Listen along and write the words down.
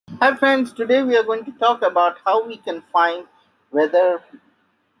Hi friends, today we are going to talk about how we can find whether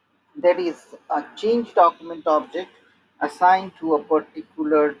there is a change document object assigned to a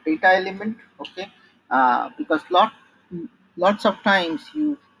particular data element. Okay, because lots of times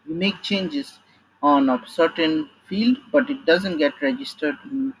you make changes on a certain field, but it doesn't get registered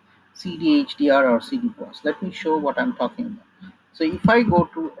in CDHDR or CDPOS. Let me show what I'm talking about. So if I go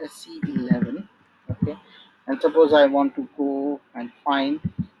to SC11, okay, and suppose I want to go and find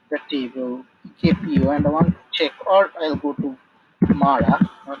the table KPO and I want to check, or I'll go to Mara.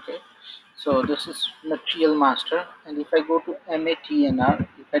 Okay, so this is material master, and if I go to MATNR,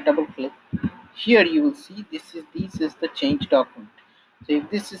 if I double click here, you will see this is the change document. So if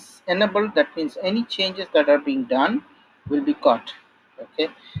this is enabled, that means any changes that are being done will be caught. Okay,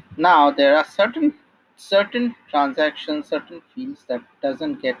 now there are certain transactions, certain fields that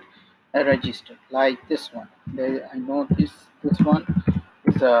doesn't get registered, like this one. I know this one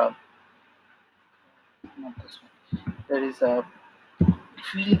is a not this one. There is a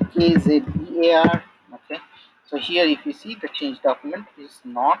field KZEAR. Okay, so here if you see, the change document is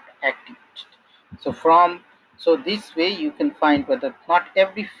not activated. So this way you can find whether not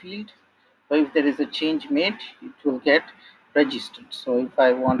every field, so if there is a change made, it will get registered. So if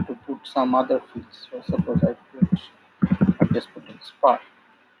I want to put some other fields, so suppose I just put in spar.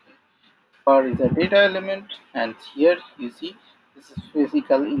 Spar is a data element, and here you see this is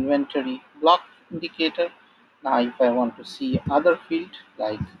physical inventory block indicator. Now if I want to see other field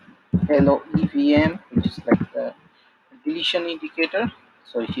like LOEVM, which is like the deletion indicator,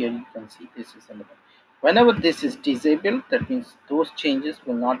 so here you can see this is enabled. Whenever this is disabled, that means those changes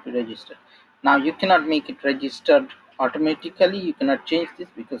will not be registered. Now you cannot make it registered automatically. You cannot change this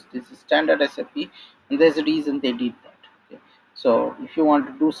because this is standard SAP, and there's a reason they did that. Okay, so if you want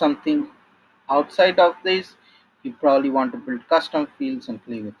to do something outside of this, you probably want to build custom fields and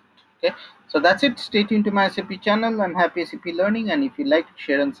play with it. Okay, so that's it. Stay tuned to my SAP channel. I'm happy SAP learning, and if you like it,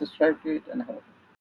 share and subscribe to it, and have a